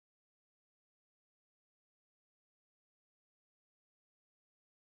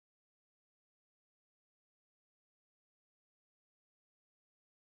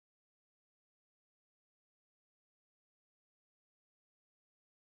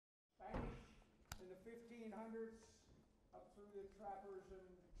1800s, up through the trappers and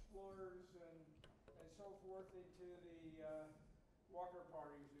explorers and so forth into the Walker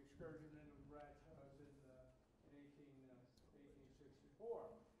parties, excursion into Bradshaw's in 1864.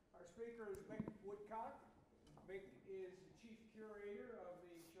 Our speaker is Mick Woodcock. Mick is the Chief Curator of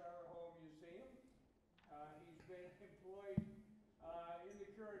the Sharlot Hall Museum. He's been employed in the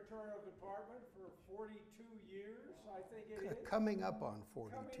Curatorial Department for 42 years, I think it is. Coming up on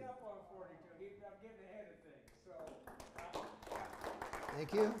 42. Coming up on 42. I'm getting ahead of things. So,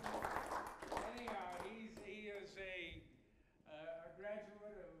 thank you. Anyhow, he is a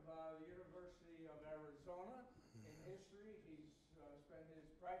graduate of the University of Arizona in history. He's spent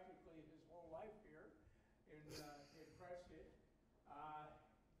practically his whole life here in Prescott.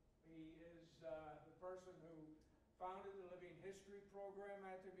 He is the person who founded the Living History program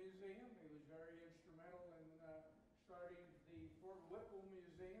at the museum. He was very instrumental in starting the Fort Whipple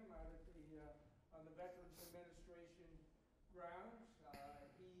Museum out at on the Veterans Administration grounds.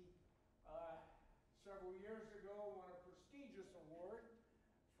 He several years ago won a prestigious award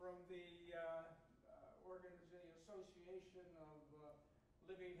from the Association of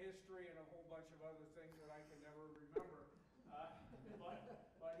Living History and a whole bunch of other things that I can never remember.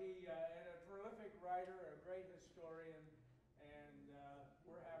 But he and a prolific writer, a great historian, and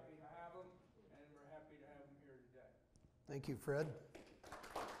we're happy to have him, and we're happy to have him here today. Thank you, Fred.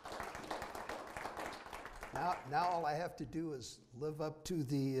 Now all I have to do is live up to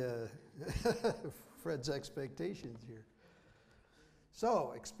the Fred's expectations here.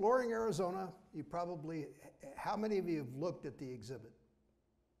 So, exploring Arizona, you probably, how many of you have looked at the exhibit?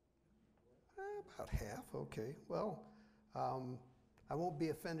 About half, okay. Well, I won't be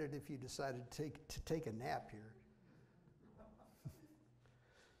offended if you decided to take a nap here.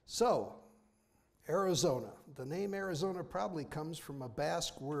 So, Arizona. The name Arizona probably comes from a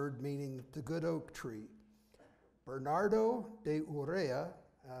Basque word meaning the good oak tree. Bernardo de Urrea,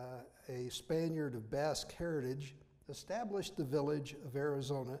 a Spaniard of Basque heritage, established the village of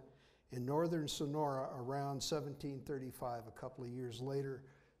Arizona in northern Sonora around 1735. A couple of years later,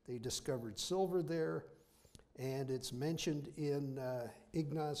 they discovered silver there, and it's mentioned in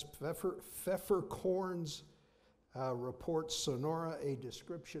Ignaz Pfefferkorn's report, Sonora, a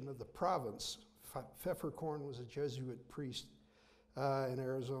description of the province. Pfefferkorn was a Jesuit priest in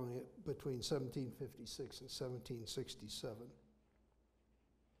Arizona between 1756 and 1767.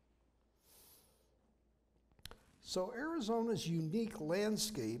 So Arizona's unique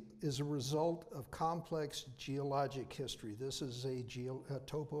landscape is a result of complex geologic history. This is a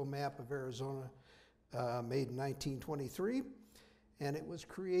topo map of Arizona made in 1923, and it was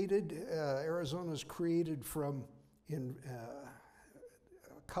created, Arizona's created from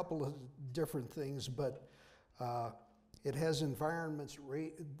a couple of different things, but it has environments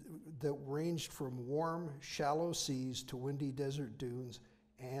that ranged from warm, shallow seas to windy desert dunes,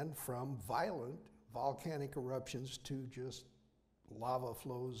 and from violent volcanic eruptions to just lava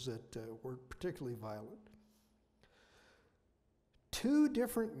flows that were particularly violent. Two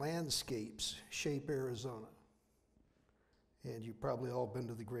different landscapes shape Arizona. And you've probably all been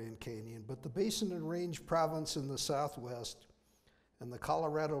to the Grand Canyon, but the Basin and Range Province in the southwest and the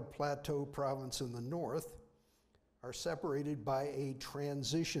Colorado Plateau Province in the north are separated by a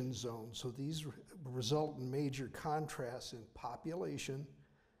transition zone. So these result in major contrasts in population,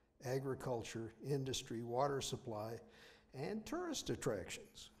 agriculture, industry, water supply, and tourist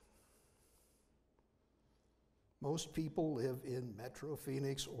attractions. Most people live in Metro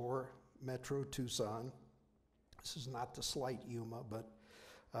Phoenix or Metro Tucson. This is not to slight Yuma,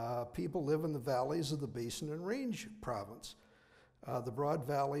 but people live in the valleys of the Basin and Range Province. The broad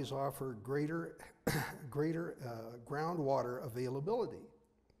valleys offer greater groundwater availability,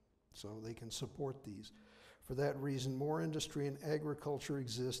 so they can support these. For that reason, more industry and agriculture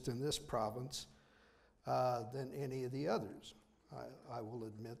exist in this province than any of the others. I will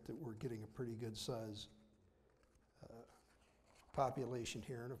admit that we're getting a pretty good size population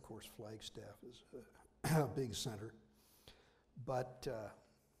here, and of course Flagstaff is a big center. But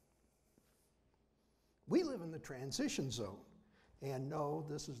we live in the transition zone. And no,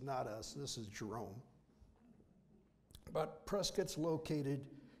 this is not us, this is Jerome. But Prescott's located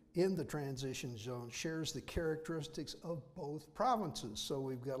in the transition zone, shares the characteristics of both provinces. So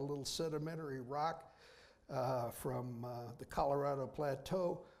we've got a little sedimentary rock from the Colorado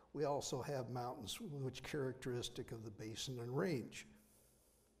Plateau. We also have mountains, which characteristic of the Basin and Range.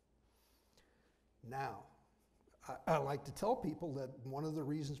 Now, I like to tell people that one of the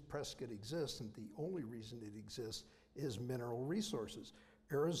reasons Prescott exists, and the only reason it exists, is mineral resources.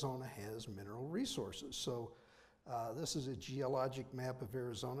 Arizona has mineral resources. So this is a geologic map of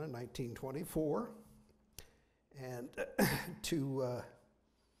Arizona, 1924. And to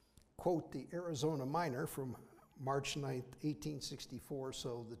quote the Arizona Miner from March 9th, 1864,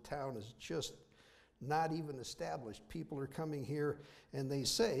 so the town is just not even established. People are coming here and they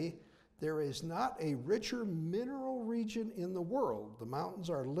say, there is not a richer mineral region in the world. The mountains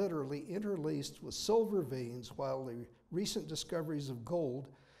are literally interlaced with silver veins, while the recent discoveries of gold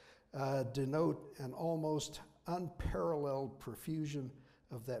denote an almost unparalleled profusion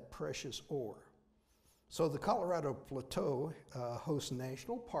of that precious ore. So the Colorado Plateau hosts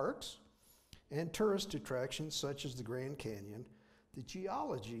national parks and tourist attractions such as the Grand Canyon. The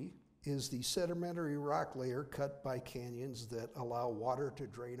geology is the sedimentary rock layer cut by canyons that allow water to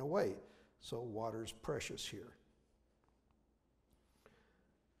drain away. So water's precious here.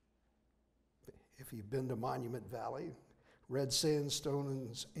 If you've been to Monument Valley, red sandstone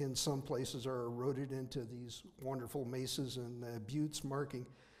in some places are eroded into these wonderful mesas and buttes, marking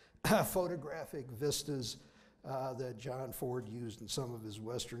photographic vistas that John Ford used in some of his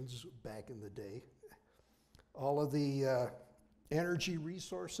westerns back in the day. All of the energy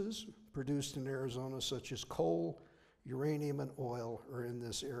resources produced in Arizona, such as coal, uranium, and oil, are in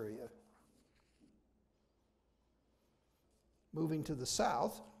this area. Moving to the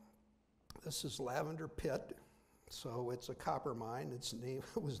south, this is Lavender Pit. So it's a copper mine. Its name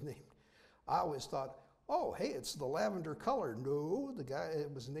was named, I always thought, oh, hey, it's the lavender color. No,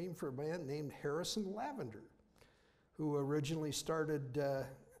 it was named for a man named Harrison Lavender, who originally started,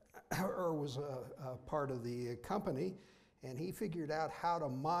 or was a part of the company, and he figured out how to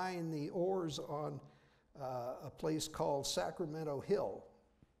mine the ores on a place called Sacramento Hill.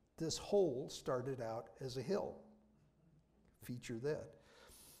 This hole started out as a hill. Feature that.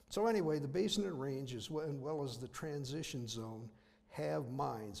 So anyway, the Basin and Range, as well as the transition zone, have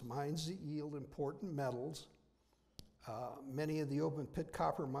mines that yield important metals. Many of the open pit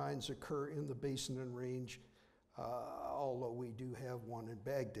copper mines occur in the Basin and Range, although we do have one in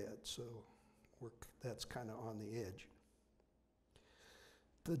Baghdad, so that's kind of on the edge.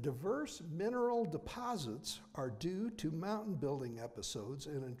 The diverse mineral deposits are due to mountain building episodes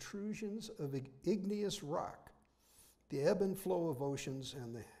and intrusions of igneous rock. The ebb and flow of oceans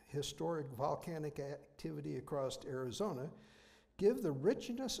and the historic volcanic activity across Arizona give the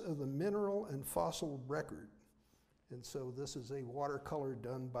richness of the mineral and fossil record. And so this is a watercolor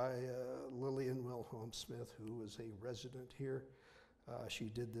done by Lillian Wilhelm Smith, who was a resident here. She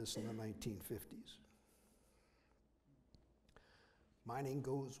did this in the 1950s. Mining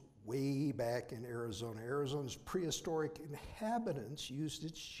goes way back in Arizona. Arizona's prehistoric inhabitants used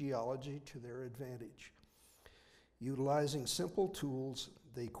its geology to their advantage. Utilizing simple tools,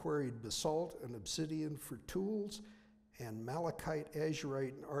 they quarried basalt and obsidian for tools and malachite,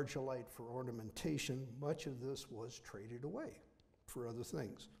 azurite, and argillite for ornamentation. Much of this was traded away for other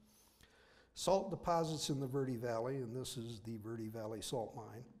things. Salt deposits in the Verde Valley, and this is the Verde Valley Salt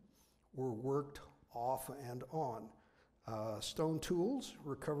Mine, were worked off and on. Stone tools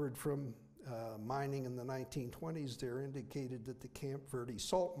recovered from mining in the 1920s there indicated that the Camp Verde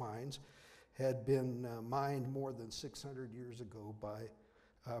salt mines had been mined more than 600 years ago by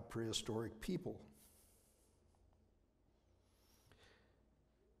prehistoric people.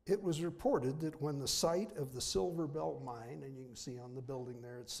 It was reported that when the site of the Silver Belt mine, and you can see on the building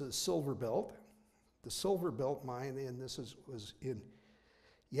there, it says Silver Belt, the Silver Belt mine, and this was in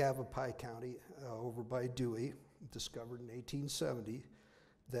Yavapai County over by Dewey, discovered in 1870,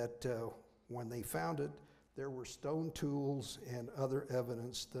 that when they found it, there were stone tools and other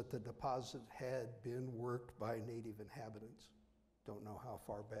evidence that the deposit had been worked by native inhabitants. Don't know how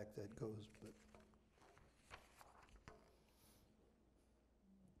far back that goes, but.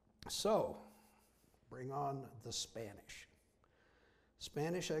 So, bring on the Spanish.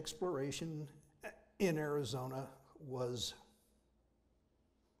 Spanish exploration in Arizona was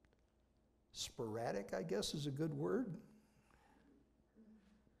sporadic, I guess is a good word.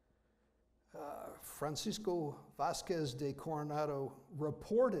 Francisco Vasquez de Coronado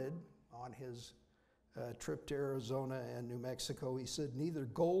reported on his trip to Arizona and New Mexico. He said neither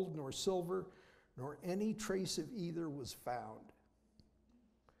gold nor silver nor any trace of either was found.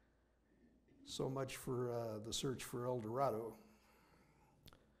 So much for the search for El Dorado.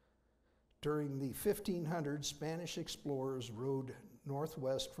 During the 1500s, Spanish explorers rode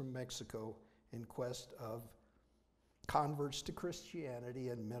northwest from Mexico in quest of converts to Christianity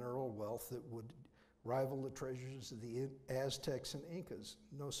and mineral wealth that would rival the treasures of the Aztecs and Incas.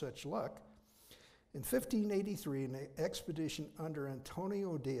 No such luck. In 1583, an expedition under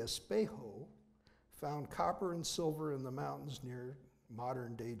Antonio de Espejo found copper and silver in the mountains near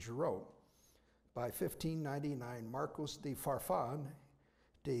modern-day Jerome. By 1599, Marcos de Farfan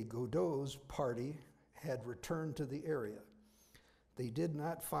de Godot's party had returned to the area. They did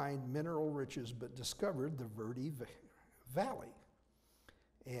not find mineral riches, but discovered the Verde Valley.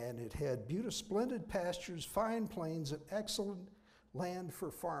 And it had beautiful, splendid pastures, fine plains, and excellent land for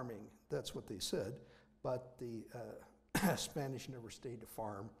farming. That's what they said. But the Spanish never stayed to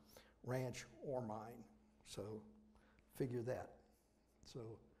farm, ranch, or mine. So figure that. So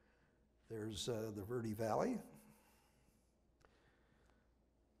there's the Verde Valley.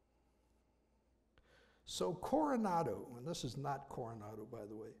 So Coronado, and this is not Coronado, by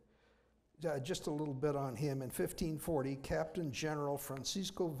the way, just a little bit on him. In 1540, Captain General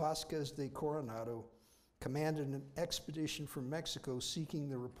Francisco Vasquez de Coronado commanded an expedition from Mexico seeking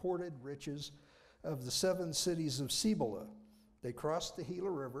the reported riches of the 7 cities of Cibola. They crossed the Gila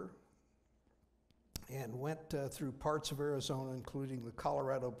River and went through parts of Arizona, including the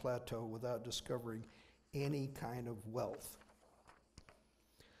Colorado Plateau, without discovering any kind of wealth.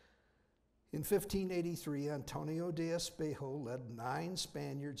 In 1583, Antonio de Espejo led 9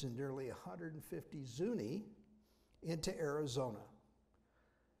 Spaniards and nearly 150 Zuni into Arizona.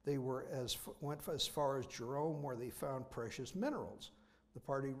 They went as far as Jerome, where they found precious minerals. The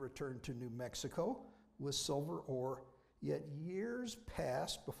party returned to New Mexico with silver ore, yet years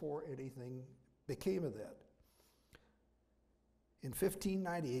passed before anything became of that. In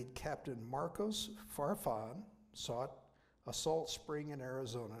 1598, Captain Marcos Farfan sought a salt spring in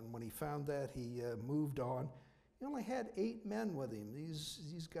Arizona, and when he found that, he moved on. He only had 8 men with him.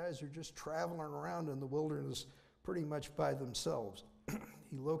 These guys are just traveling around in the wilderness pretty much by themselves.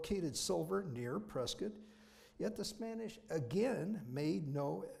 He located silver near Prescott, yet the Spanish again made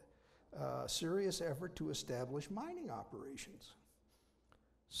no serious effort to establish mining operations.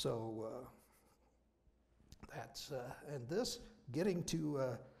 So and this, getting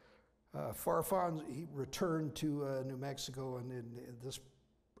to Farfan, he returned to New Mexico, and this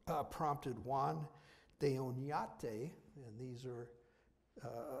prompted Juan de Oñate, and these are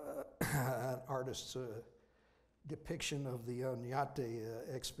an artist's depiction of the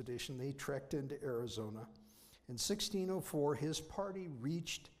Oñate expedition. They trekked into Arizona. In 1604, his party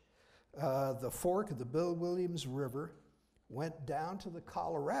reached the fork of the Bill Williams River, went down to the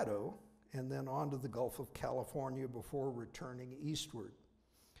Colorado, and then on to the Gulf of California before returning eastward.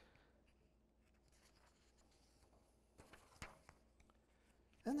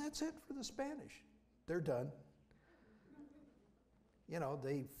 And that's it for the Spanish. They're done. You know,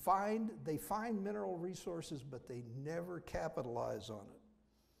 they find mineral resources, but they never capitalize on it.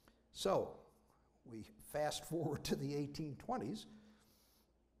 So we fast forward to the 1820s,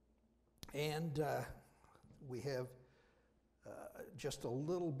 and we have just a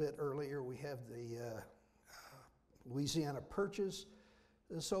little bit earlier, we have the Louisiana Purchase.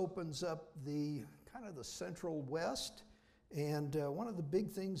 This opens up the kind of the central west, and one of the big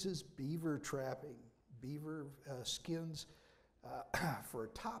things is beaver trapping, beaver skins for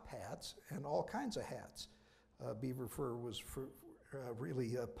top hats and all kinds of hats. Beaver fur was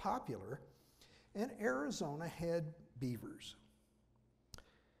really popular, and Arizona had beavers.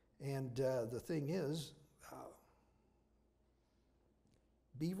 And the thing is,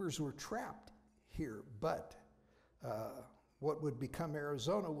 beavers were trapped here, but what would become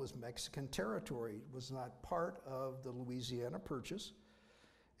Arizona was Mexican territory. It was not part of the Louisiana Purchase.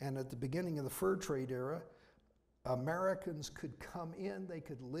 And at the beginning of the fur trade era, Americans could come in, they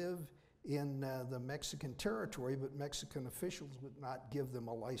could live in the Mexican territory, but Mexican officials would not give them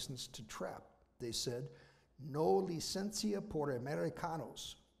a license to trap. They said, no licencia por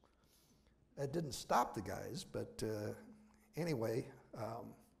americanos. That didn't stop the guys, but anyway,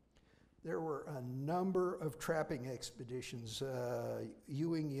 there were a number of trapping expeditions.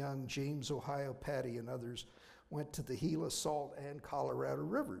 Ewing Young, James Ohio Patty, and others went to the Gila, Salt, and Colorado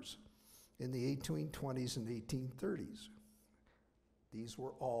rivers in the 1820s and 1830s. These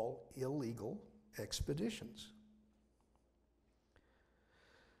were all illegal expeditions.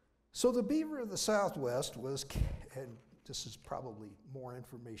 So the beaver of the Southwest was, and this is probably more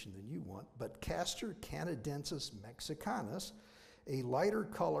information than you want, but Castor canadensis mexicanus, a lighter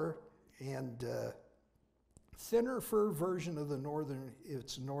color and thinner fur version of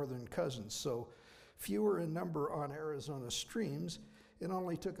its northern cousins. So fewer in number on Arizona streams. It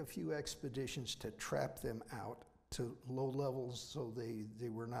only took a few expeditions to trap them out to low levels, so they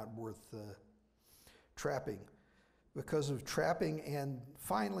were not worth trapping. Because of trapping and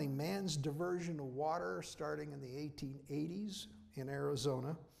finally man's diversion of water starting in the 1880s in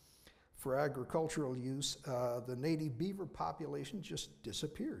Arizona for agricultural use, the native beaver population just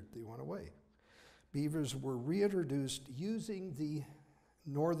disappeared. They went away. Beavers were reintroduced using the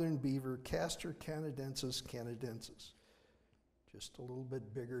northern beaver, Castor canadensis canadensis. Just a little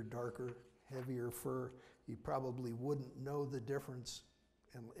bit bigger, darker heavier fur. You probably wouldn't know the difference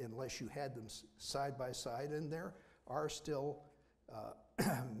unless you had them side by side. And there are still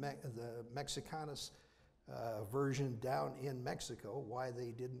the Mexicanos version down in Mexico. Why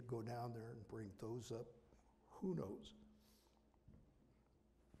they didn't go down there and bring those up, who knows?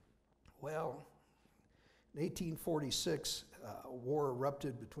 Well, in 1846, a war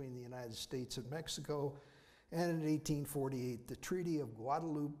erupted between the United States and Mexico, and in 1848, the Treaty of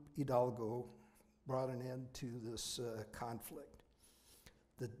Guadalupe Hidalgo brought an end to this conflict.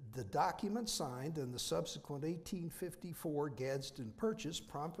 The document signed and the subsequent 1854 Gadsden Purchase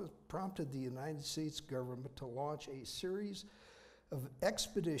prompted the United States government to launch a series of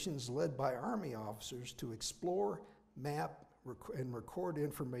expeditions led by Army officers to explore, map, and record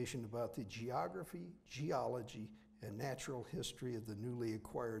information about the geography, geology, and natural history of the newly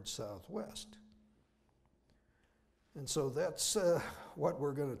acquired Southwest. And so that's what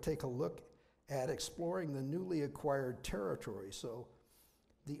we're going to take a look at, exploring the newly acquired territory. So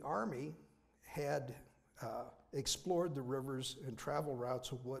the Army had explored the rivers and travel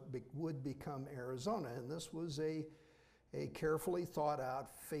routes of what would become Arizona, and this was a carefully thought out,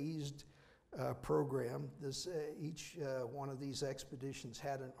 phased program. Each one of these expeditions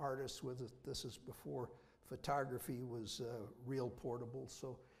had an artist with it. This is before photography was real portable.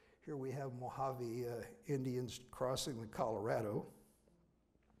 So here we have Mojave Indians crossing the Colorado.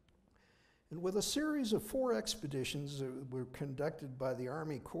 And with a series of 4 expeditions that were conducted by the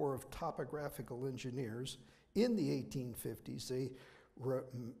Army Corps of Topographical Engineers in the 1850s, they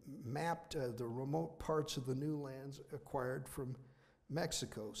mapped the remote parts of the new lands acquired from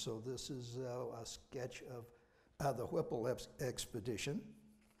Mexico. So this is a sketch of the Whipple expedition.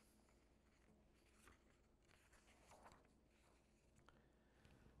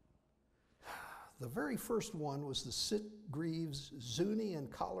 The very first one was the Sitt-Greaves Zuni and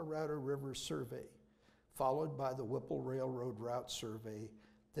Colorado River Survey, followed by the Whipple Railroad Route Survey,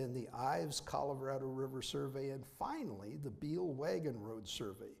 then the Ives Colorado River Survey, and finally the Beale Wagon Road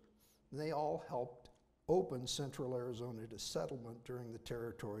Survey. And they all helped open central Arizona to settlement during the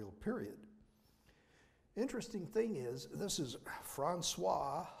territorial period. Interesting thing is, this is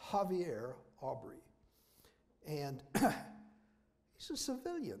Francois Javier Aubry, and he's a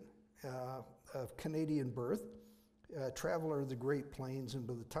civilian. Of Canadian birth, traveler of the Great Plains, and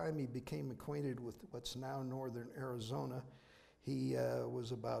by the time he became acquainted with what's now northern Arizona, he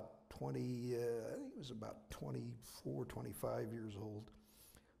was about 20, I think he was about 24, 25 years old.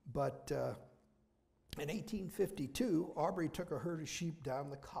 But in 1852, Aubry took a herd of sheep down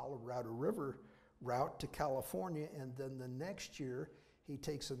the Colorado River route to California, and then the next year, he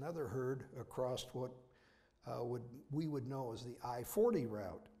takes another herd across what we would know as the I-40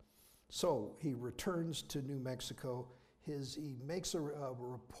 route. So he returns to New Mexico. He makes a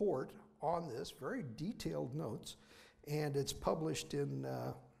report on this, very detailed notes, and it's published in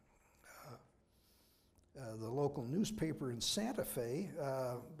the local newspaper in Santa Fe.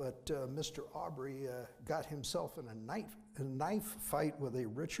 But Mr. Aubry got himself in a knife fight with a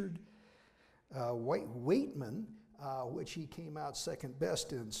Richard Waitman, which he came out second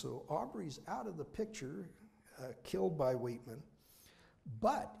best in. So Aubry's out of the picture, killed by Waitman.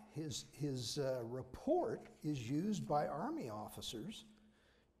 But his report is used by Army officers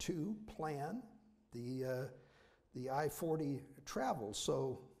to plan the I-40 travel.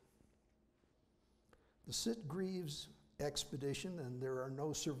 So the Sitt-Greaves expedition, and there are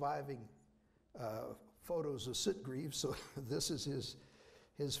no surviving photos of Sitt-Greaves, so this is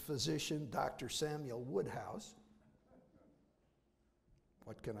his physician, Dr. Samuel Woodhouse.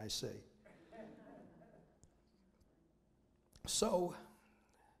 What can I say? So,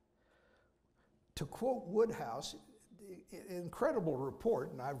 to quote Woodhouse, incredible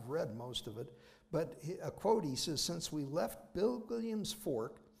report, and I've read most of it, but a quote, he says, "Since we left Bill Williams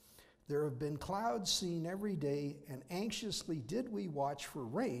Fork, there have been clouds seen every day, and anxiously did we watch for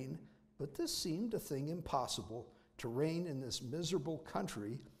rain, but this seemed a thing impossible, to rain in this miserable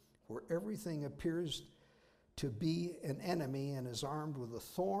country where everything appears to be an enemy and is armed with a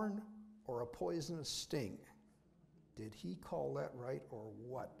thorn or a poisonous sting." Did he call that right or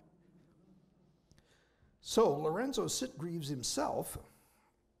what? So Lorenzo Sitt-Greaves himself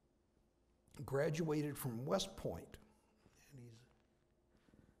graduated from West Point, and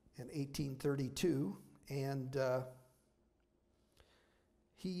he's in 1832, and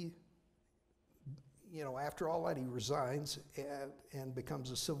he, after all that, he resigns and becomes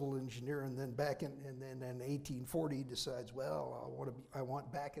a civil engineer, and then and then in 1840 he decides, well, I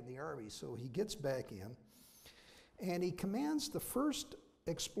want back in the Army, so he gets back in. And he commands the first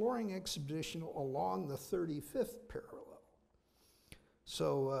exploring expedition along the 35th parallel.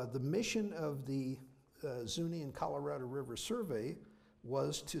 So the mission of the Zuni and Colorado River Survey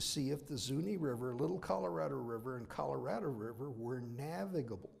was to see if the Zuni River, Little Colorado River, and Colorado River were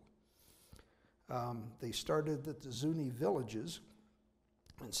navigable. They started at the Zuni villages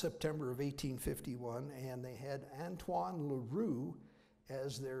in September of 1851, and they had Antoine Leroux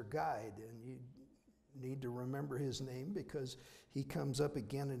as their guide. And you need to remember his name because he comes up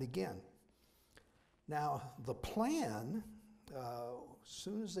again and again. Now, the plan, as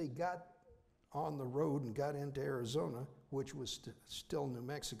soon as they got on the road and got into Arizona, which was still New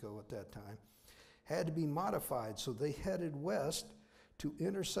Mexico at that time, had to be modified. So they headed west to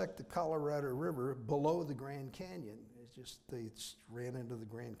intersect the Colorado River below the Grand Canyon. It's just they ran into the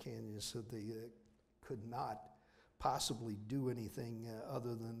Grand Canyon, so they could not possibly do anything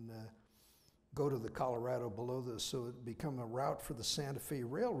other than go to the Colorado below this. So it became a route for the Santa Fe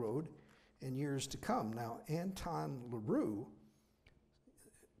Railroad in years to come. Now, Anton LaRue,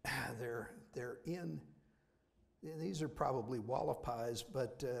 they're in, these are probably Wallapies,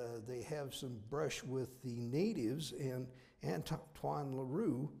 but they have some brush with the natives, and Antoine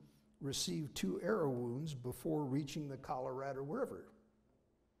LaRue received 2 arrow wounds before reaching the Colorado River.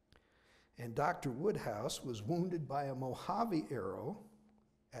 And Dr. Woodhouse was wounded by a Mojave arrow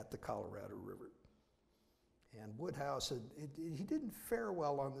at the Colorado River. And Woodhouse, he didn't fare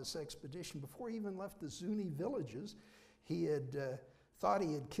well on this expedition. Before he even left the Zuni villages, he had thought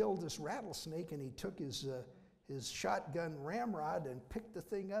he had killed this rattlesnake, and he took his shotgun ramrod and picked the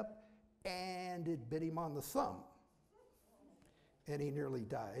thing up, and it bit him on the thumb. And he nearly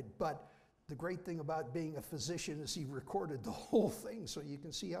died. But the great thing about being a physician is he recorded the whole thing, so you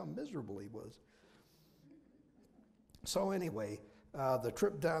can see how miserable he was. So anyway, the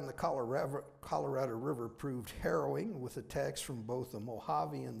trip down the Colorado River proved harrowing, with attacks from both the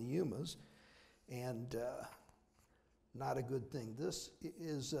Mojave and the Yumas, and not a good thing. This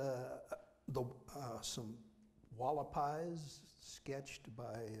is some Wallapies sketched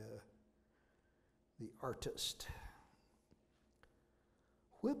by the artist.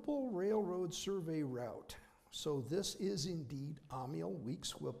 Whipple Railroad Survey Route. So this is indeed Amiel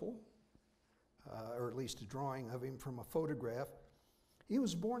Weeks Whipple, or at least a drawing of him from a photograph. He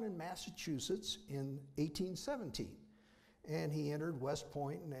was born in Massachusetts in 1817, and he entered West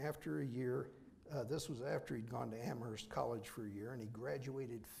Point, and after a year, this was after he'd gone to Amherst College for a year, and he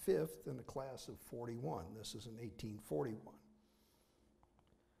graduated 5th in a class of 41. This is in 1841.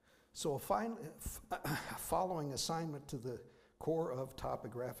 So following assignment to the Corps of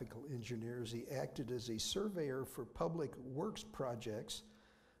Topographical Engineers, he acted as a surveyor for public works projects,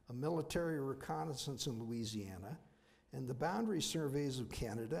 a military reconnaissance in Louisiana, and the boundary surveys of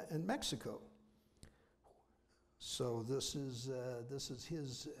Canada and Mexico. So this is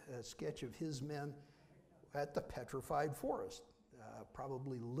his sketch of his men at the petrified forest,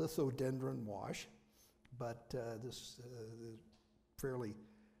 probably lithodendron wash, but this is fairly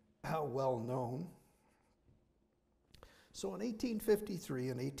well known. So in 1853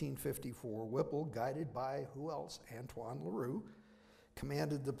 and 1854, Whipple, guided by who else? Antoine LaRue,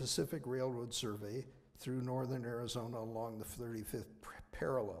 commanded the Pacific Railroad Survey through northern Arizona along the 35th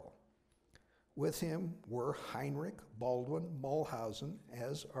parallel. With him were Heinrich Baldwin Mulhausen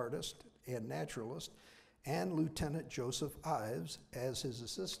as artist and naturalist, and Lieutenant Joseph Ives as his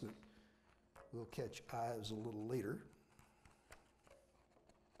assistant. We'll catch Ives a little later.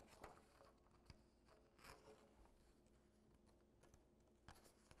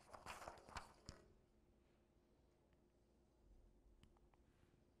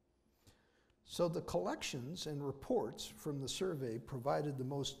 So the collections and reports from the survey provided the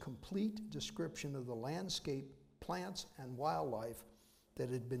most complete description of the landscape, plants, and wildlife that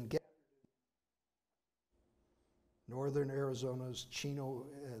had been gathered in northern Arizona's Chino,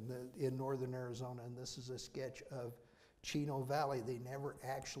 in northern Arizona, and this is a sketch of Chino Valley. They never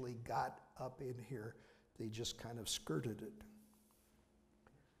actually got up in here. They just kind of skirted it.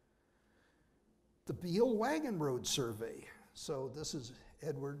 The Beale Wagon Road Survey. So this is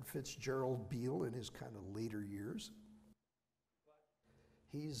Edward Fitzgerald Beale in his kind of later years.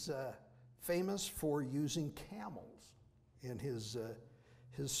 He's famous for using camels in his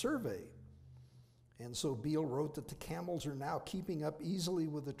survey. And so Beale wrote that the camels are now keeping up easily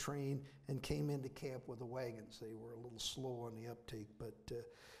with the train and came into camp with the wagons. They were a little slow on the uptake, but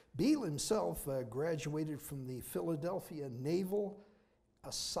Beale himself graduated from the Philadelphia Naval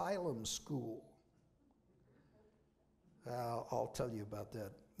Asylum School. I'll tell you about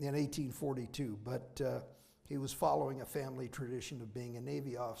that, in 1842, but he was following a family tradition of being a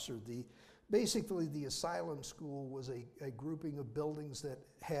Navy officer. Basically, the asylum school was a grouping of buildings that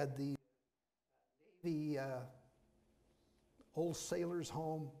had the Navy old sailor's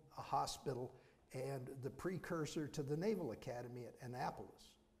home, a hospital, and the precursor to the Naval Academy at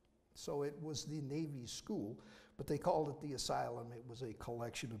Annapolis. So it was the Navy school, but they called it the asylum. It was a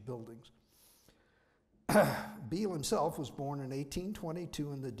collection of buildings. Beale himself was born in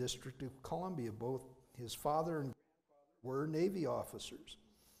 1822 in the District of Columbia. Both his father and grandfather were Navy officers.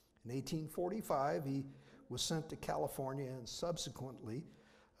 In 1845, he was sent to California and subsequently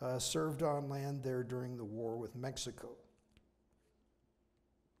served on land there during the war with Mexico.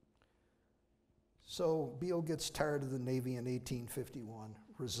 So Beale gets tired of the Navy in 1851,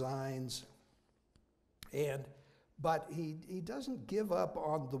 resigns, but he doesn't give up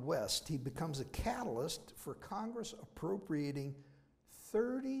on the West. He becomes a catalyst for Congress appropriating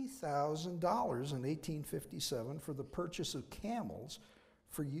 $30,000 in 1857 for the purchase of camels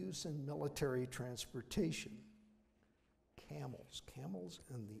for use in military transportation. Camels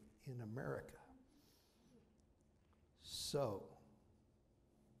in America. So,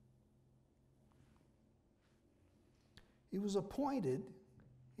 he was appointed,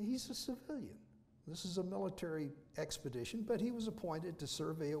 he's a civilian. This is a military expedition, but he was appointed to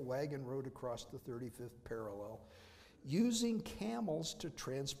survey a wagon road across the 35th parallel, using camels to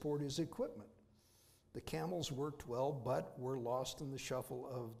transport his equipment. The camels worked well, but were lost in the shuffle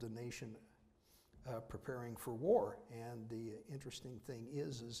of the nation preparing for war. And the interesting thing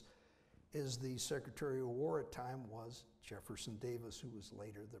is the Secretary of War at the time was Jefferson Davis, who was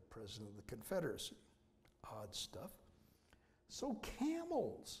later the President of the Confederacy. Odd stuff. So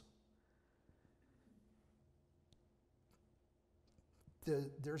camels.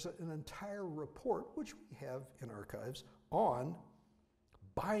 There's an entire report, which we have in archives, on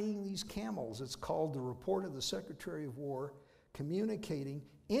buying these camels. It's called the Report of the Secretary of War communicating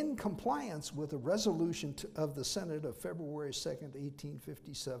in compliance with a resolution of the Senate of February 2nd,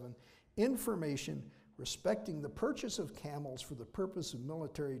 1857, information respecting the purchase of camels for the purpose of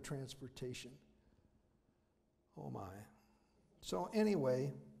military transportation. Oh my. So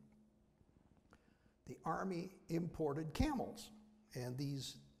anyway, the Army imported camels, and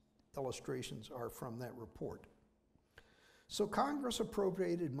these illustrations are from that report. So Congress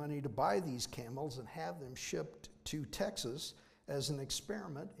appropriated money to buy these camels and have them shipped to Texas as an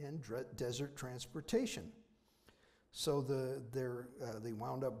experiment in desert transportation. So they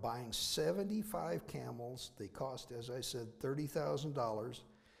wound up buying 75 camels. They cost, as I said, $30,000.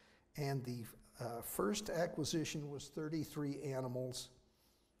 And the first acquisition was 33 animals.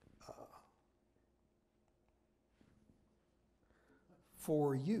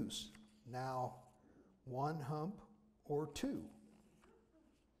 For use. Now, one hump or two.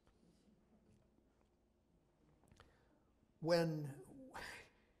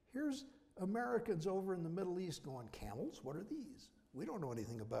 Here's Americans over in the Middle East going, camels? What are these? We don't know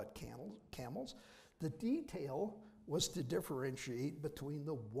anything about camels. The detail was to differentiate between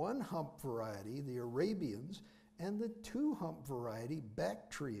the one-hump variety, the Arabians, and the two-hump variety,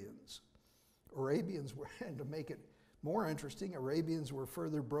 Bactrians. Arabians were, and to make it more interesting, Arabians were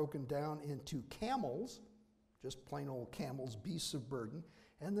further broken down into camels, just plain old camels, beasts of burden,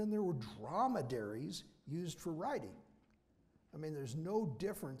 and then there were dromedaries used for riding. I mean, there's no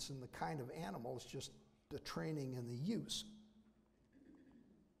difference in the kind of animals, just the training and the use.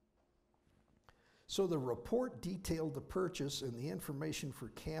 So the report detailed the purchase and the information for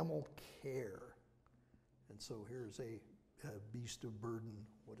camel care. And so here's a beast of burden.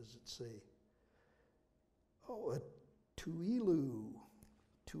 What does it say? Oh, a tuilu.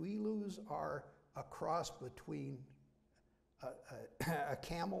 Tuilus are a cross between a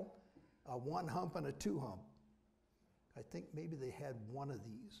camel, a one hump, and a two hump. I think maybe they had one of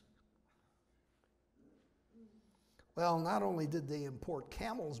these. Well, not only did they import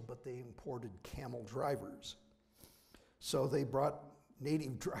camels, but they imported camel drivers. So they brought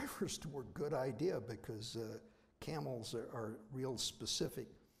native drivers to a good idea because camels are real specific.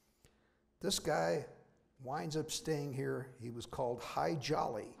 This guy winds up staying here. He was called High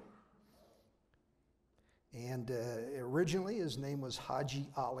Jolly. And originally his name was Haji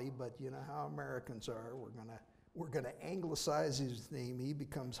Ali, but you know how Americans are. We're gonna anglicize his name. He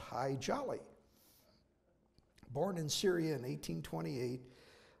becomes High Jolly. Born in Syria in 1828,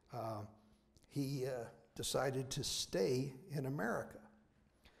 he decided to stay in America.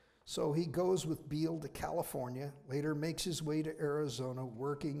 So he goes with Beale to California, later makes his way to Arizona,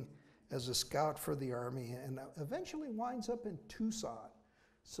 working as a scout for the Army, and eventually winds up in Tucson.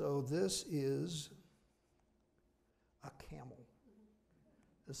 So this is a camel.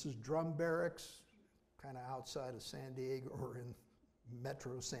 This is drum barracks, kind of outside of San Diego, or in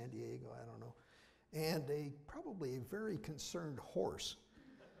Metro San Diego, I don't know. And probably a very concerned horse.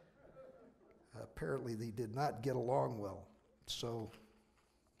 Apparently they did not get along well.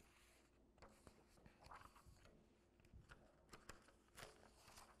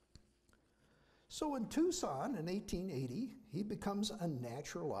 So in Tucson in 1880, he becomes a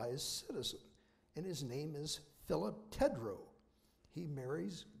naturalized citizen, and his name is Philip Tedrow. He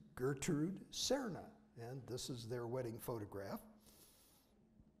marries Gertrude Serna, and this is their wedding photograph.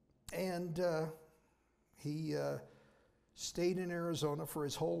 And he stayed in Arizona for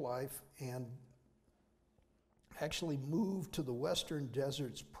his whole life and actually moved to the western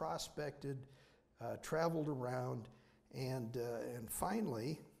deserts, prospected, traveled around, and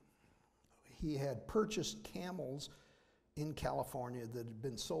finally he had purchased camels in California that had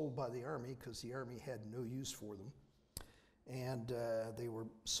been sold by the Army because the Army had no use for them. And they were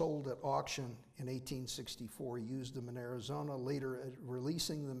sold at auction in 1864. He used them in Arizona, later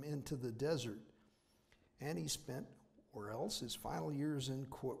releasing them into the desert. And he spent, where else, his final years in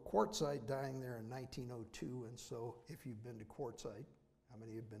Quartzsite, dying there in 1902. And so if you've been to Quartzsite, how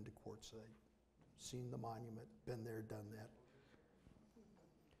many have been to Quartzsite? Seen the monument, been there, done that.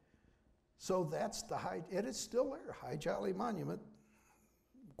 So that's the and it's still there, High Jolly Monument,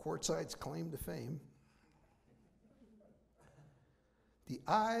 Quartzsite's claim to fame. The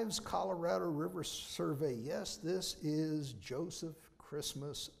Ives Colorado River Survey. Yes, this is Joseph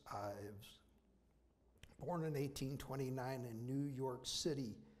Christmas Ives, born in 1829 in New York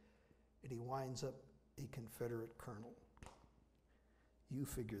City, and he winds up a Confederate colonel. You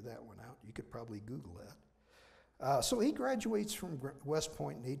figure that one out. You could probably Google that. So he graduates from West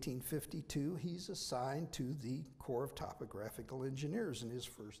Point in 1852. He's assigned to the Corps of Topographical Engineers, and his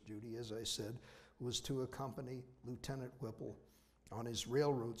first duty, as I said, was to accompany Lieutenant Whipple on his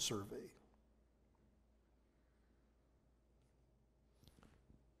railroad survey.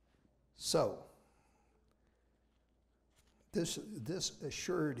 So this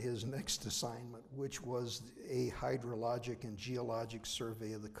assured his next assignment, which was a hydrologic and geologic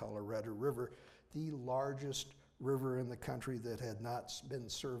survey of the Colorado River, the largest river in the country that had not been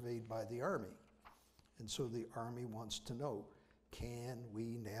surveyed by the Army. And so the Army wants to know, can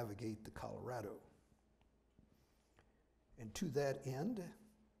we navigate the Colorado? And to that end,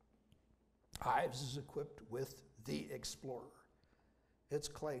 Ives is equipped with the Explorer. It's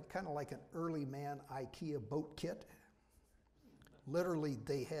kind of like an early man IKEA boat kit. Literally,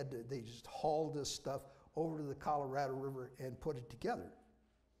 they just hauled this stuff over to the Colorado River and put it together.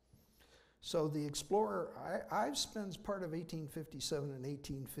 So the Explorer, Ives spends part of 1857 and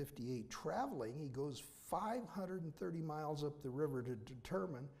 1858 traveling. He goes 530 miles up the river to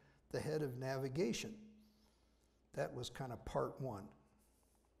determine the head of navigation. That was kind of part one.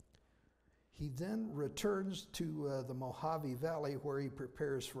 He then returns to the Mojave Valley, where he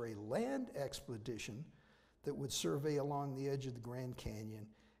prepares for a land expedition that would survey along the edge of the Grand Canyon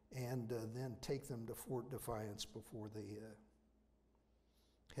and then take them to Fort Defiance before they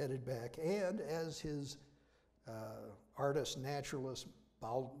headed back. And as his artist naturalist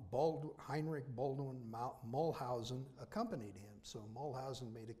Heinrich Baldwin Mulhausen accompanied him. So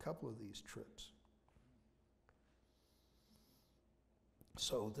Mulhausen made a couple of these trips.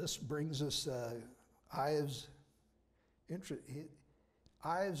 So this brings us Ives'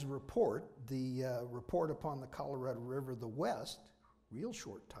 report, the report upon the Colorado River, the West, real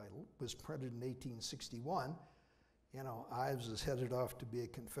short title, was printed in 1861. You know, Ives is headed off to be a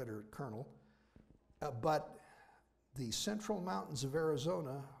Confederate colonel. But the Central Mountains of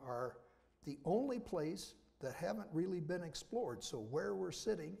Arizona are the only place that haven't really been explored. So where we're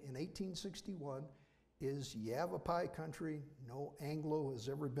sitting in 1861 is Yavapai country. No Anglo has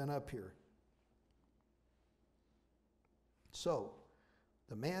ever been up here. So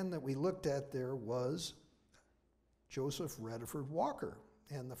the man that we looked at there was Joseph Rediford Walker.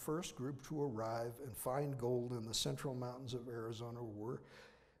 And the first group to arrive and find gold in the Central Mountains of Arizona were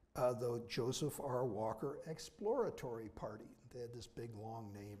the Joseph R. Walker Exploratory Party. They had this big,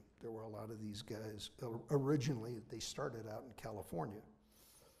 long name. There were a lot of these guys. Originally, they started out in California.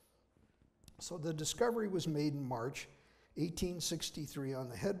 So the discovery was made in March 1863 on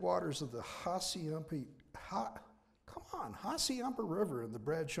the headwaters of the Hassayampa River in the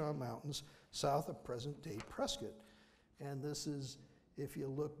Bradshaw Mountains, south of present-day Prescott. And this is, if you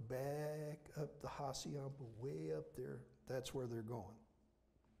look back up the Hassayampa, way up there, that's where they're going.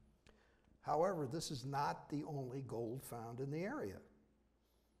 However, this is not the only gold found in the area.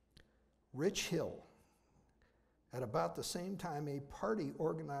 Rich Hill. At about the same time, a party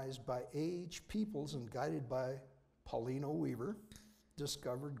organized by A.H. Peoples and guided by Paulino Weaver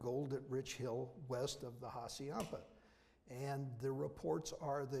discovered gold at Rich Hill west of the Hassayampa. And the reports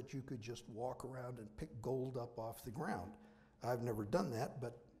are that you could just walk around and pick gold up off the ground. I've never done that,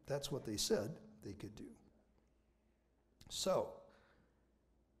 but that's what they said they could do. So,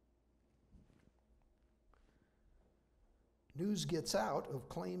 news gets out of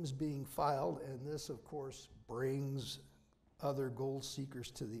claims being filed, and this, of course, brings other gold seekers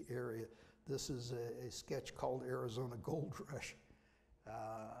to the area. This is a sketch called Arizona Gold Rush,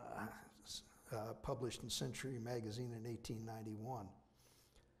 published in Century Magazine in 1891.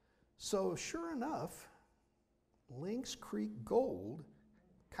 So sure enough, Lynx Creek gold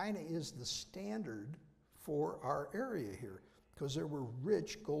kind of is the standard for our area here, because there were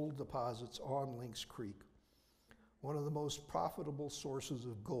rich gold deposits on Lynx Creek, one of the most profitable sources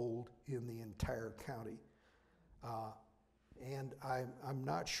of gold in the entire county. And I'm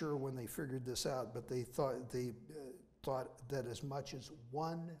not sure when they figured this out, but they thought that as much as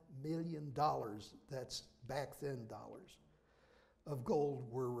 $1 million, that's back then dollars, of gold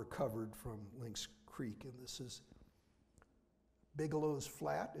were recovered from Lynx Creek. And this is Bigelow's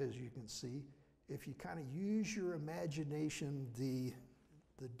Flat, as you can see. If you kind of use your imagination, the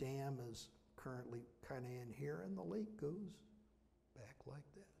dam is currently kind of in here, and the lake goes back like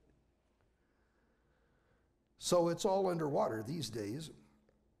that. So it's all underwater these days.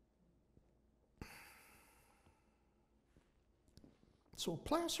 So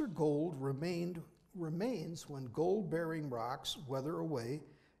placer gold remains when gold-bearing rocks weather away,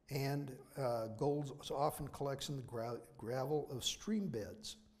 and gold often collects in the gravel of stream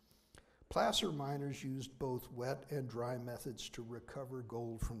beds. Placer miners used both wet and dry methods to recover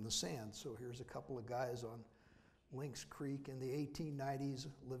gold from the sand. So here's a couple of guys on Lynx Creek in the 1890s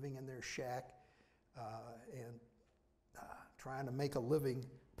living in their shack and trying to make a living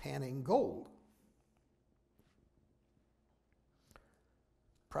panning gold.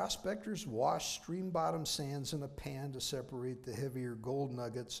 Prospectors washed stream bottom sands in a pan to separate the heavier gold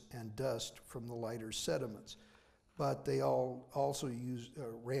nuggets and dust from the lighter sediments. But they also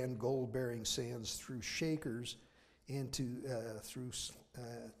ran gold-bearing sands through shakers through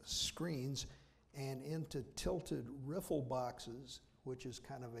screens and into tilted riffle boxes, which is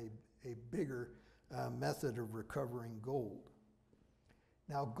kind of a bigger method of recovering gold.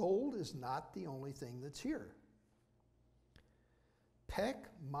 Now, gold is not the only thing that's here.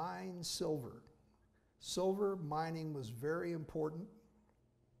 Peck mined silver. Silver mining was very important.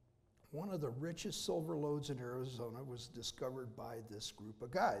 One of the richest silver lodes in Arizona was discovered by this group of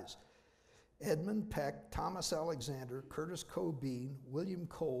guys. Edmund Peck, Thomas Alexander, Curtis Cobean, William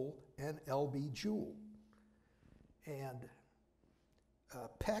Cole, and L.B. Jewell. And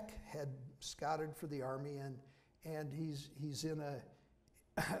Peck had scouted for the Army, and he's in a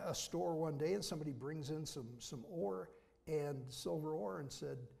store one day, and somebody brings in some ore, and silver ore,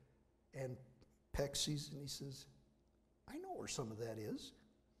 and Peck sees it, and he says, I know where some of that is.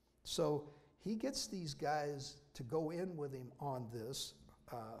 So he gets these guys to go in with him on this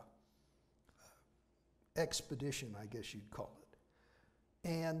expedition, I guess you'd call it.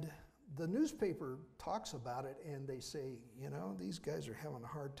 And the newspaper talks about it, and they say, you know, these guys are having a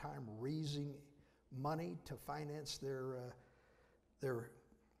hard time raising money to finance their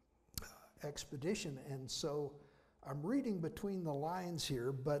expedition. And so I'm reading between the lines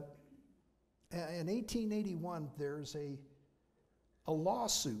here, but in 1881, there's a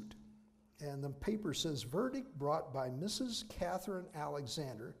lawsuit, and the paper says, verdict brought by Mrs. Catherine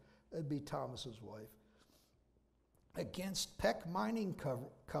Alexander, that'd be Thomas's wife, against Peck Mining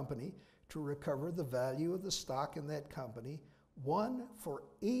Company to recover the value of the stock in that company, won for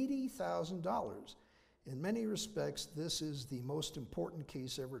 $80,000. In many respects, this is the most important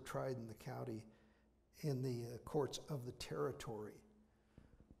case ever tried in the county in the courts of the territory.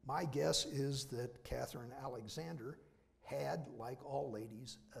 My guess is that Catherine Alexander had, like all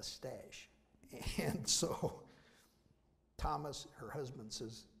ladies, a stash. And so Thomas, her husband,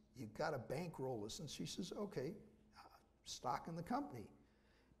 says, you've got to bankroll this. And she says, okay, stock in the company.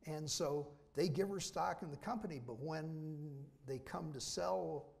 And so they give her stock in the company, but when they come to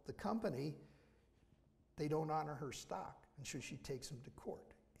sell the company, they don't honor her stock. And so she takes them to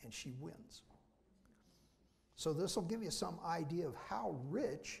court, and she wins. So this will give you some idea of how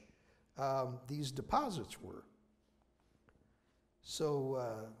rich these deposits were. So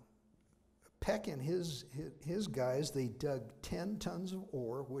Peck and his guys, they dug 10 tons of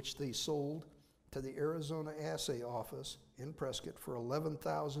ore, which they sold to the Arizona Assay Office in Prescott for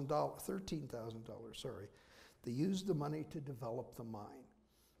 $13,000, sorry. They used the money to develop the mine.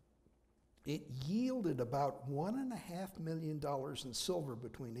 It yielded about $1.5 million in silver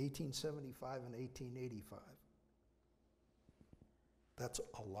between 1875 and 1885. That's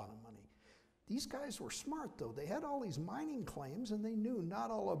a lot of money. These guys were smart, though. They had all these mining claims, and they knew not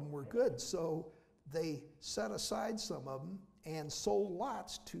all of them were good, so they set aside some of them and sold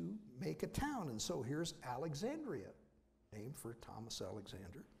lots to make a town. And so here's Alexandria. named for Thomas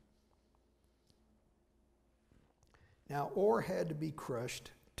Alexander. Now, ore had to be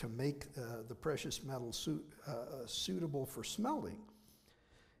crushed to make the precious metal suitable for smelting.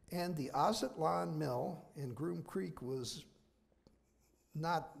 And the Ozatlan mill in Groom Creek was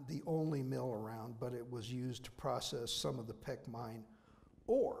not the only mill around, but it was used to process some of the Peck mine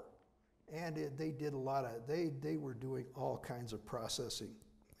ore. And they did a lot of, they were doing all kinds of processing.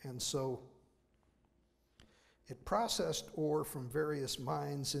 And so it processed ore from various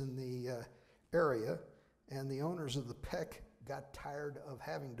mines in the area, and the owners of the Peck got tired of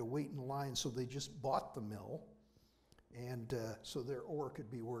having to wait in line, so they just bought the mill, and so their ore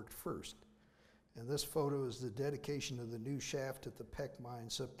could be worked first. And this photo is the dedication of the new shaft at the Peck mine,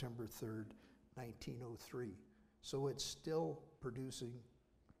 September 3rd, 1903. So it's still producing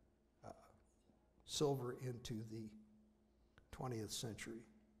silver into the 20th century.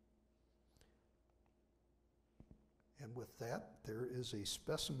 And with that, there is a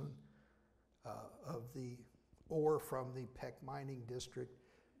specimen of the ore from the Peck Mining District,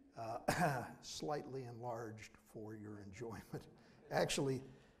 slightly enlarged for your enjoyment. Actually,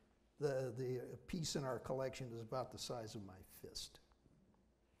 the piece in our collection is about the size of my fist.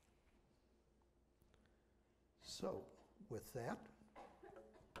 So, with that,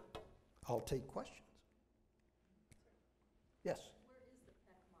 I'll take questions. Yes? Where is the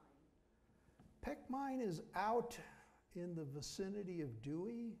Peck mine? Peck mine is out in the vicinity of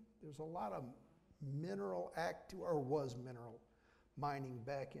Dewey. There's a lot of mineral mining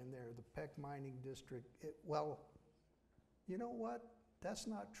back in there. The Peck Mining District, well, you know what? That's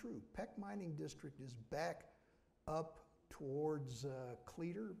not true. Peck Mining District is back up towards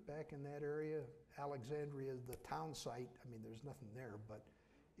Cleator, back in that area. Alexandria, the town site, I mean, there's nothing there, but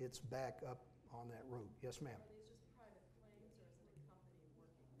it's back up on that road. Yes, ma'am. Are these just private claims, or is it a company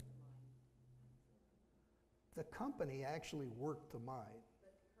working the mine? The company actually worked the mine.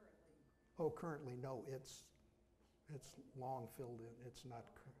 But currently? Oh, currently, no. It's long filled in. It's not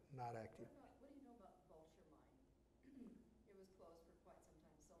active. What do you know about Vulture Mine? It was closed for quite some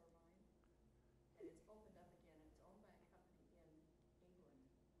time, silver mine, and it's opened up again. It's owned by a company in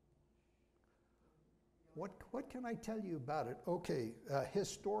England. What can I tell you about it? Okay,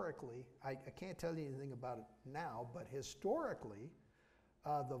 historically, I can't tell you anything about it now, but historically,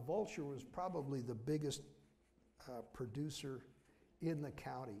 the Vulture was probably the biggest producer in the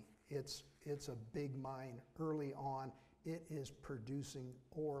county. It's a big mine early on. It is producing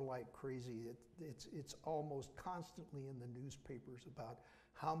ore like crazy. It's almost constantly in the newspapers about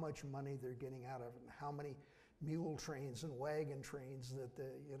how much money they're getting out of it, and how many mule trains and wagon trains that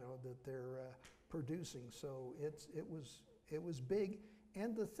they're producing. So it was big.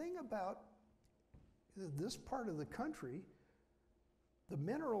 And the thing about this part of the country, the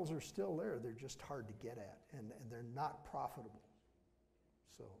minerals are still there. They're just hard to get at, and they're not profitable.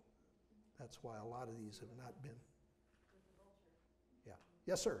 So that's why a lot of these have not been. Yeah.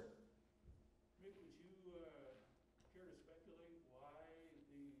 Yes, sir. Mick, would you care to speculate why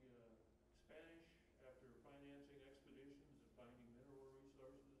the Spanish, after financing expeditions and finding mineral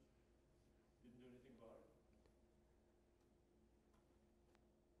resources, didn't do anything about it?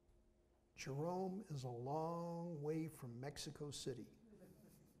 Jerome is a long way from Mexico City.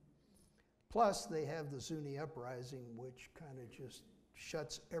 Plus, they have the Zuni Uprising, which kind of just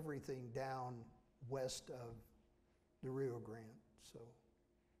shuts everything down west of the Rio Grande. So,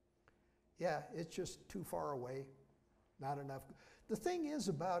 yeah, it's just too far away, not enough. The thing is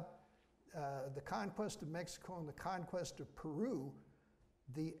about the conquest of Mexico and the conquest of Peru,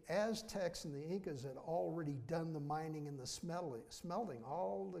 the Aztecs and the Incas had already done the mining and the smelting.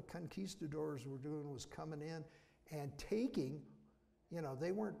 All the conquistadors were doing was coming in and taking,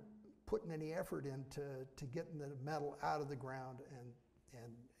 they weren't putting any effort into getting the metal out of the ground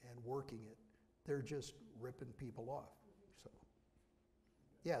and working it. They're just ripping people off. So,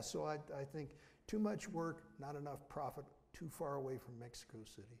 yeah, so I think too much work, not enough profit, too far away from Mexico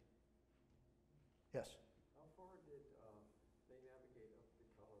City. Yes? How far did they navigate up the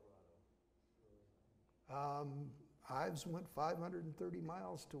Colorado? Ives went 530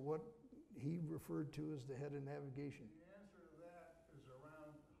 miles to what he referred to as the head of navigation. The answer to that is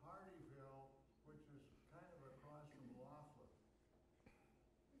around Hardyville, which is kind of across from Laughlin.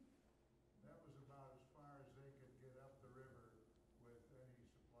 That was about as far as they could get up the river with any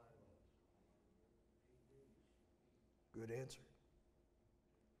supply boats. Good answer.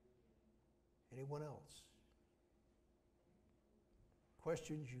 Anyone else?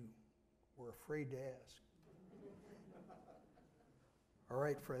 Questions you were afraid to ask? All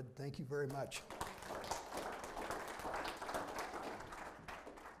right, Fred, thank you very much.